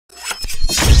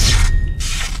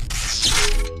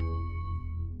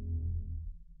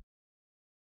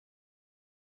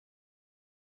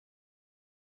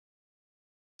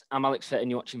I'm Alex Fit and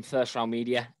you're watching First Round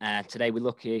Media. Today we're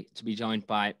lucky to be joined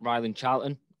by Rylan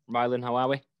Charlton. Rylan, how are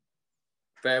we?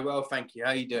 Very well, thank you. How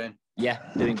are you doing? Yeah,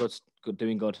 doing good.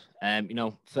 Doing good.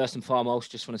 First and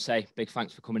foremost, just want to say big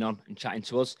thanks for coming on and chatting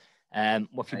to us.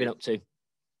 What have you been up to?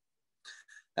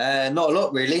 Not a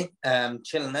lot, really.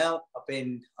 Chilling out.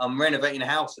 I'm renovating a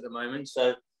house at the moment,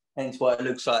 so hence why it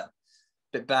looks like a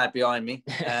bit bad behind me.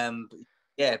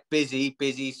 Yeah,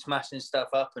 busy, smashing stuff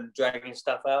up and dragging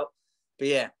stuff out. But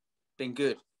yeah, been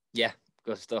good. Yeah,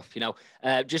 good stuff.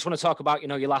 Just want to talk about,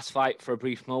 your last fight for a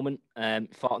brief moment.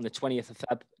 Fought on the 20th of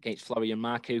Feb against Florian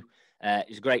Marku. It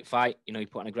was a great fight. You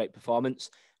put on a great performance.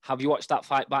 Have you watched that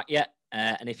fight back yet?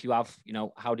 And if you have,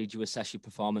 how did you assess your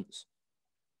performance?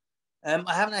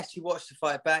 I haven't actually watched the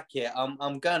fight back yet.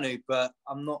 I'm going to, but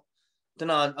I'm not.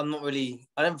 I don't really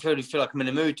feel like I'm in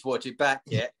the mood to watch it back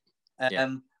yet.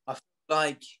 Yeah. I feel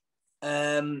like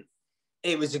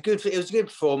it was a good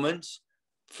performance.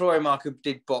 Florian Marku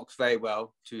did box very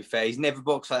well. To be fair, he's never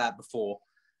boxed like that before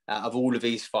out of all of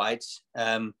these fights.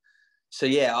 So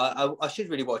yeah, I should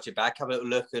really watch it back, have a little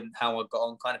look at how I got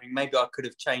on, kind of thing. Maybe I could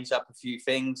have changed up a few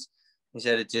things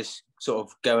instead of just sort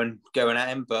of going at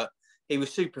him. But he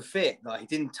was super fit. Like, he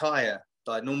didn't tire.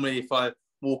 Like, normally if I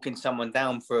walking someone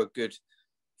down for a good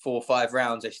 4 or 5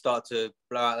 rounds, they start to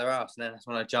blow out their ass, and then that's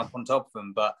when I jump on top of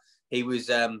them. But he was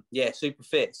super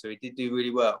fit, so he did do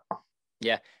really well.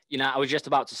 Yeah, I was just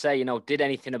about to say, did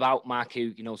anything about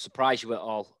Marku, surprise you at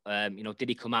all? Did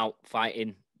he come out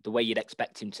fighting the way you'd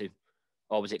expect him to?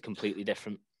 Or was it completely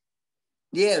different?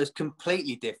 Yeah, it was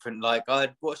completely different. Like,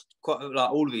 I'd watched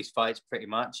all of these fights pretty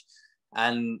much,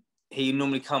 and he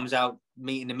normally comes out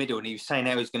meet in the middle, and he was saying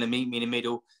how he was going to meet me in the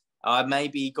middle.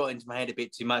 Maybe he got into my head a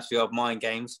bit too much for the old mind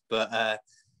games, but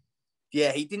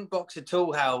yeah, he didn't box at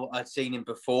all how I'd seen him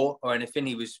before or anything.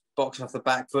 He was boxing off the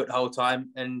back foot the whole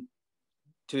time, and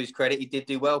to his credit, he did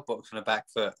do well boxing on the back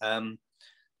foot.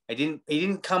 He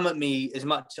didn't come at me as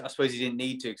much. I suppose he didn't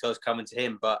need to because I was coming to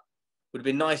him, but would have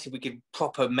been nice if we could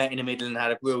proper met in the middle and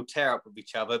had a real tear up with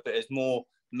each other. But it's more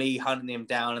me hunting him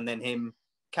down and then him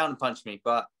counterpunch me.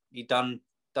 But he done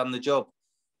the job.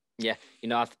 Yeah,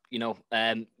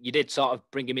 you did sort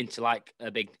of bring him into like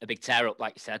a big tear up,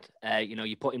 like you said.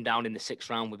 You put him down in the 6th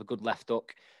round with a good left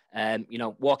hook.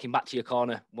 Walking back to your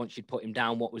corner once you'd put him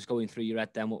down, what was going through your head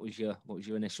then? What was your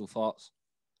initial thoughts?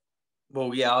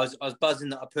 Well, yeah, I was buzzing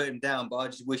that I put him down, but I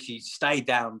just wish he stayed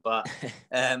down. But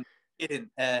he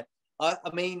didn't. I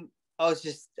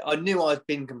knew I'd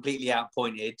been completely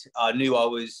outpointed. I knew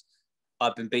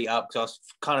I'd been beat up because I was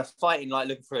kind of fighting, like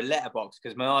looking for a letterbox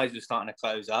because my eyes were starting to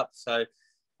close up. So,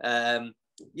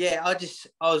 yeah, I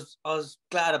was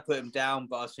glad I put him down,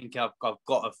 but I was thinking I've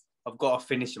got to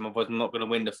finish him. Otherwise, I'm not going to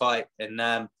win the fight.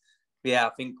 And yeah, I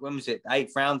think when was it?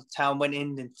 8th round, Town went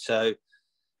in, and so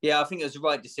yeah, I think it was the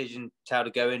right decision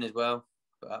to go in as well.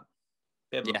 But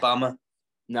bit of a bummer.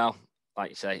 No.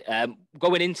 Like you say,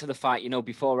 going into the fight,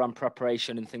 before round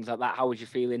preparation and things like that, how was you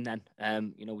feeling then?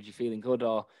 Was you feeling good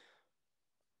or?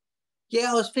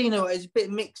 Yeah, I was feeling it was a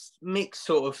bit mixed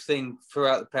sort of thing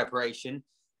throughout the preparation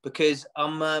because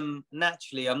I'm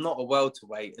naturally I'm not a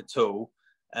welterweight at all,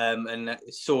 and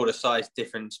it's sort of size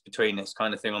difference between this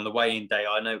kind of thing on the weigh-in day.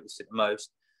 I noticed it the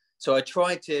most, so I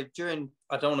tried to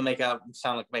I don't want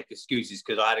to make excuses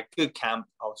because I had a good camp,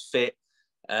 I was fit.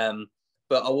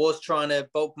 But I was trying to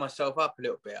bulk myself up a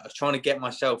little bit. I was trying to get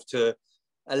myself to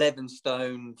 11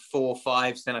 stone, 4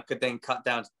 5s, then I could then cut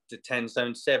down to 10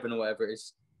 stone 7 or whatever it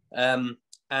is.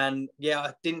 And yeah,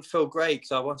 I didn't feel great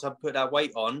because once I put that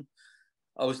weight on,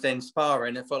 I was then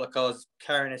sparring. It felt like I was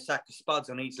carrying a sack of spuds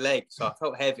on each leg. So I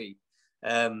felt heavy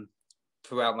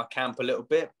throughout my camp a little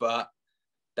bit, but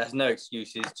that's no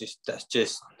excuses. That's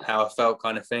just how I felt,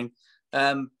 kind of thing.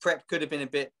 Prep could have been a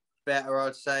bit better,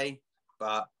 I'd say,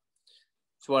 but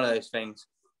it's one of those things.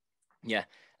 Yeah.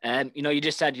 You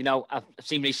just said, I've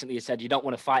seen recently you said you don't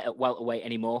want to fight at welterweight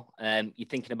anymore. You're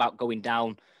thinking about going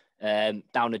down a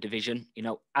division.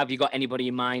 Have you got anybody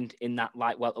in mind in that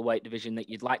light welterweight division that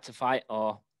you'd like to fight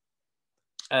or?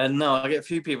 No, I get a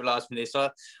few people ask me this.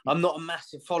 I'm not a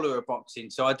massive follower of boxing,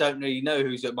 so I don't really know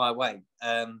who's at my weight.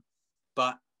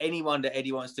 But anyone that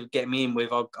Eddie wants to get me in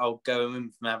with, I'll go in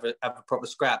with and have a proper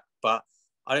scrap. But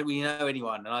I don't really know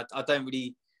anyone, and I don't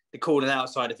really. The calling out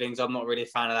side of things, I'm not really a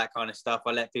fan of that kind of stuff.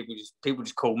 I let people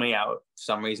just call me out for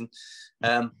some reason.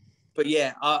 But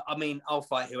yeah, I mean, I'll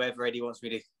fight whoever Eddie wants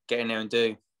me to get in there and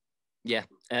do. Yeah.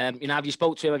 Have you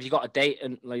spoke to him? Have you got a date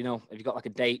and, have you got like a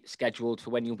date scheduled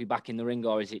for when you'll be back in the ring,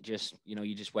 or is it just,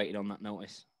 you just waited on that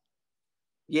notice?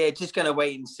 Yeah, just going to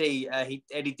wait and see.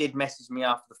 Eddie did message me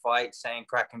after the fight saying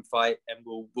cracking fight and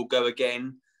we'll go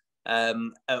again.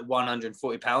 at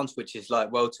 140 pounds, which is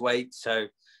like welterweight. So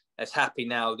that's happy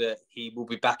now that he will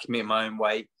be backing me at my own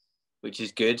weight, which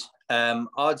is good.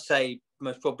 I'd say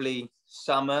most probably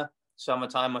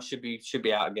summertime, I should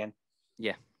be out again.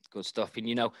 Yeah, good stuff. And,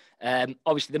 you know,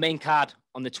 obviously the main card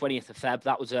on the 20th of Feb,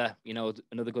 that was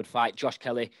another good fight. Josh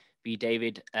Kelly v.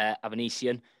 David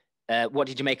Avanesian. What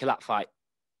did you make of that fight?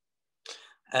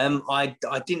 I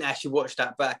didn't actually watch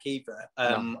that back either.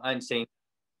 No. I hadn't seen.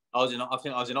 I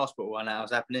think I was in hospital when that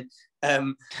was happening.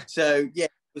 So yeah,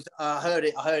 I heard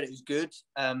it was good.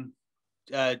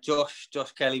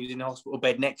 Josh Kelly was in the hospital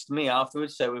bed next to me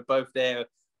afterwards, so we're both there,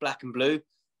 black and blue.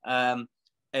 And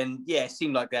yeah, it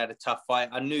seemed like they had a tough fight.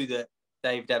 I knew that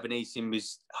David Avanesian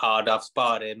was hard. I've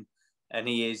sparred him, and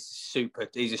he's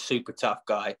a super tough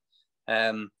guy.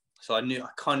 So I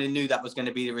kind of knew that was going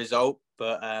to be the result.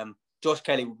 But Josh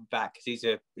Kelly will be back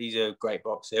because he's a great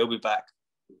boxer. He'll be back.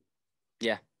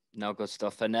 Yeah, no, good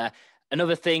stuff. And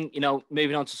another thing, you know,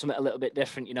 moving on to something a little bit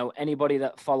different, you know, anybody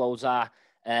that follows our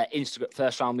Instagram,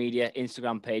 First Round Media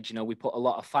Instagram page, you know, we put a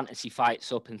lot of fantasy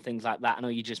fights up and things like that. I know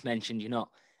you just mentioned you're not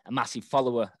a massive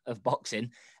follower of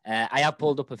boxing. I have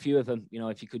pulled up a few of them. You know,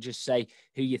 if you could just say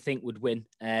who you think would win.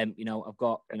 You know, I've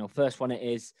got, you know, first one it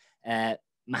is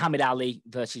Muhammad Ali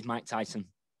versus Mike Tyson.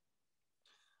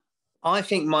 I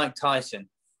think Mike Tyson.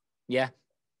 Yeah.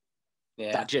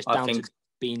 Yeah. That just down to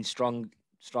being stronger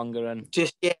and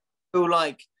just, yeah, I feel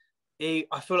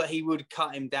like he would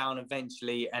cut him down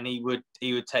eventually and he would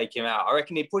take him out. I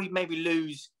reckon he'd probably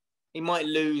he might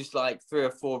lose like 3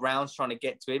 or 4 rounds trying to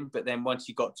get to him, but then once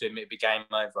you got to him, it'd be game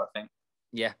over, I think.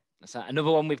 Yeah. That's that.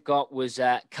 Another one we've got was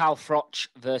Carl Froch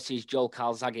versus Joel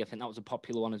Calzaghe. I think that was a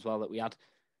popular one as well that we had.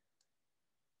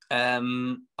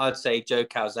 I'd say Joe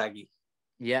Calzaghe.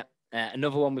 Yeah.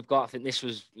 Another one we've got, I think this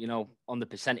was, you know, on the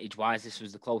percentage-wise, this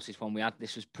was the closest one we had.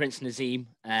 This was Prince Nazim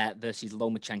versus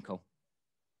Lomachenko.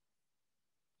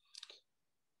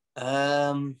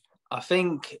 I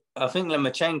think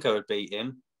Lomachenko would beat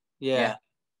him. Yeah.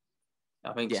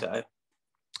 I think so.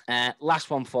 Last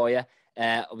one for you.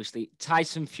 Obviously,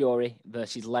 Tyson Fury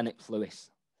versus Lennox Lewis.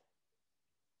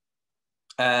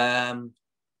 Tyson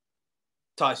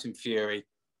Fury.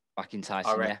 Back in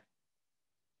Tyson,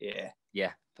 yeah.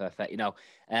 Yeah, perfect. You know,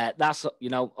 that's, you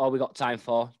know, all we got time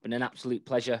for. It's been an absolute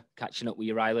pleasure catching up with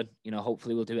you, Rylan. You know,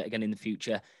 hopefully we'll do it again in the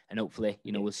future. And hopefully,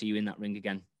 you know, we'll see you in that ring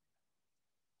again.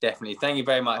 Definitely. Thank you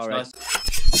very much. All right. Nice.